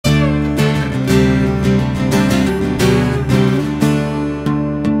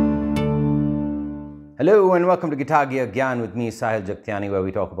Hello and welcome to Guitar Gear Gyan with me, Sahil, where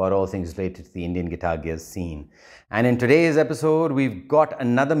we talk about all things related to the Indian guitar gear scene. And in today's episode, we've got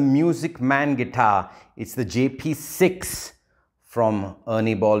another Music Man guitar. It's the JP6 from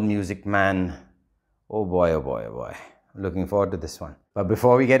Ernie Music Man. Oh boy, oh boy, oh boy. Looking forward to this one. But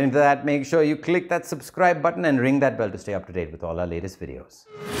before we get into that, make sure you click that subscribe button and ring that bell to stay up to date with all our latest videos.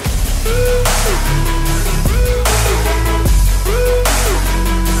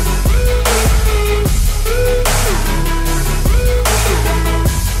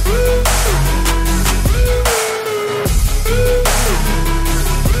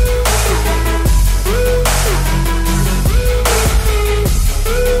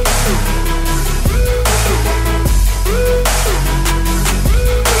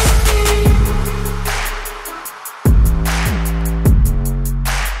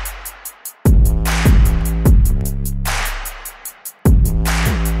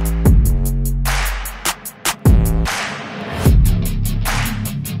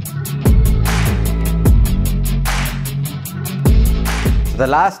 The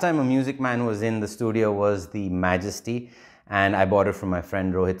last time a Music Man was in the studio was the Majesty, and I bought it from my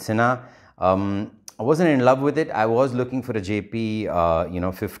friend Rohit Sinha. I wasn't in love with it. I was looking for a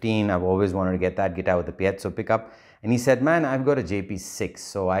JP 15. I've always wanted to get that guitar with the piezo pickup, and he said, man, I've got a JP6,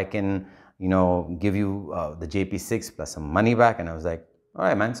 so I can give you the JP6 plus some money back. And I was like, all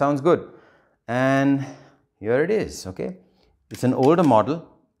right, man, sounds good. And here it is. Okay, it's an older model.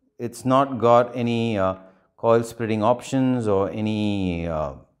 It's not got any coil splitting options or any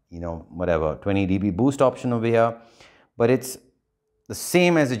whatever 20 dB boost option over here, but it's the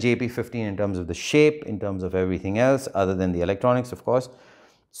same as a JP15 in terms of the shape, in terms of everything else other than the electronics, of course.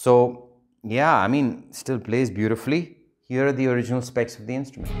 So yeah, I mean, still plays beautifully. Here are the original specs of the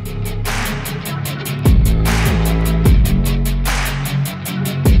instrument.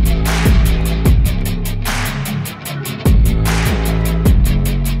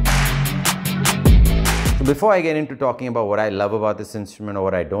 Before I get into talking about what I love about this instrument or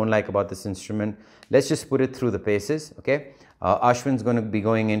what I don't like about this instrument, let's just put it through the paces, okay? Ashwin's going to be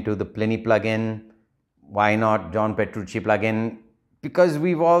going into the Pliny plugin. Why not John Petrucci plugin? Because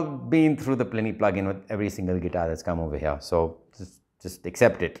we've all been through the Pliny plugin with every single guitar that's come over here. So just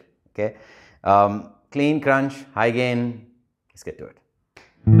accept it, okay? Clean, crunch, high gain. Let's get to it.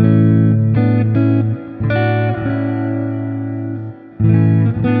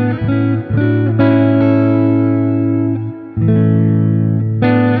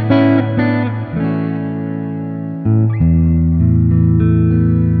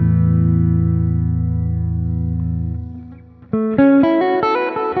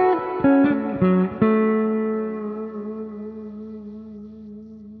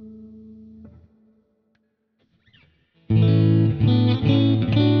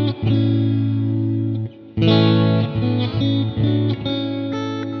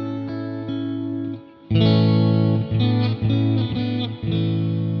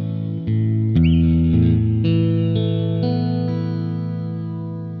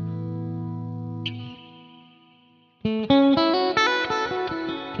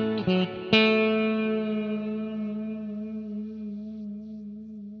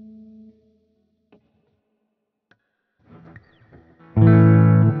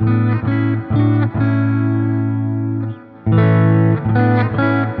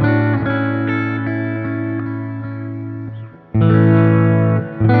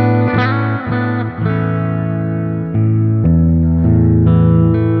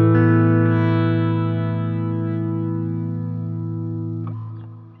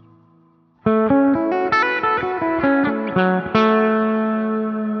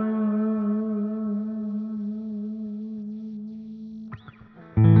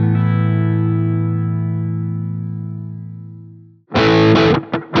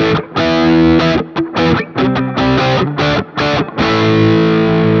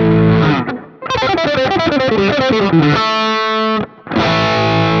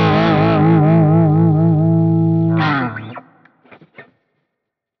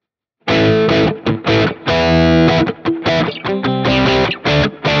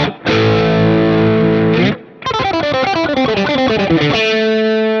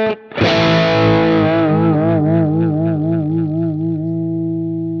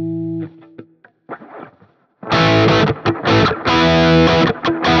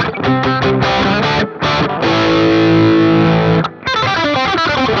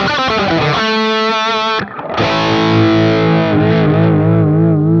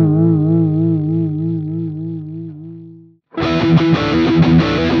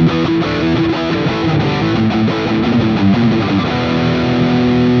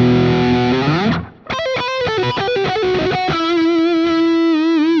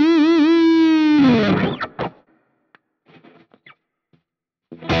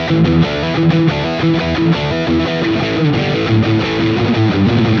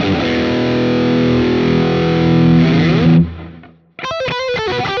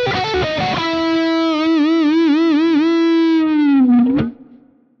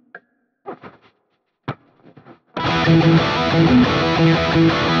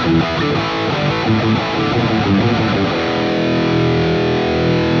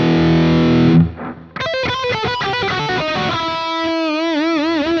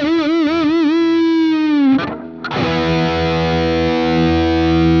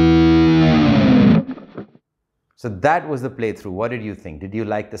 So that was the playthrough. What did you think? Did you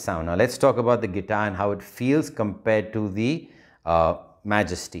like the sound? Now let's talk about the guitar and how it feels compared to the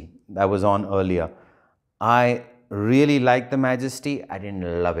Majesty that was on earlier. I really liked the Majesty. I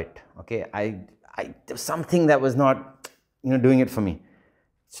didn't love it. Okay, there was something that was not, doing it for me.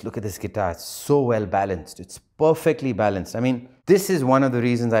 Just look at this guitar. It's so well balanced. It's perfectly balanced. I mean, this is one of the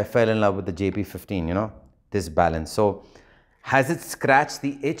reasons I fell in love with the JP15. This balance. So, has it scratched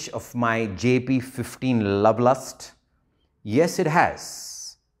the itch of my JP15 love lust? Yes, it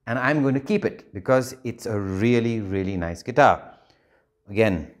has. And I'm going to keep it because it's a really, really nice guitar.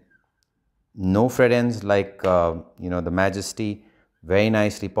 Again, no fret ends like, the Majesty. Very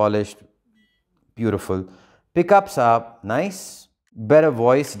nicely polished. Beautiful. Pickups are nice. Better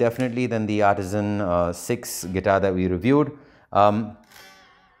voice definitely than the Artisan 6 guitar that we reviewed. How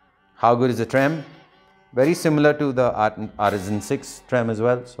good is the trem? Very similar to the Artisan 6 trem as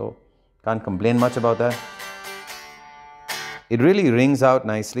well, so can't complain much about that. It really rings out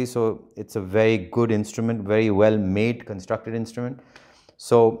nicely, so it's a very good instrument, very well made, constructed instrument.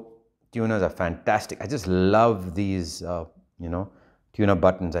 So tuners are fantastic. I just love these, tuner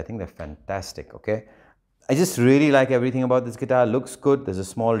buttons. I think they're fantastic, okay? I just really like everything about this guitar. Looks good. There's a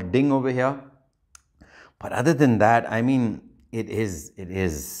small ding over here. But other than that, I mean, it is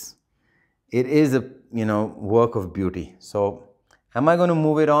a, work of beauty. So am I going to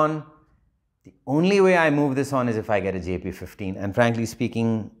move it on? The only way I move this on is if I get a JP15. And frankly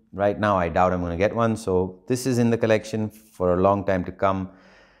speaking, right now, I doubt I'm going to get one. So this is in the collection for a long time to come.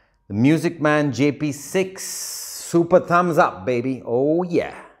 The Man JP6 super thumbs up, baby. Oh,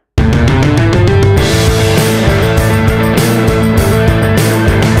 yeah.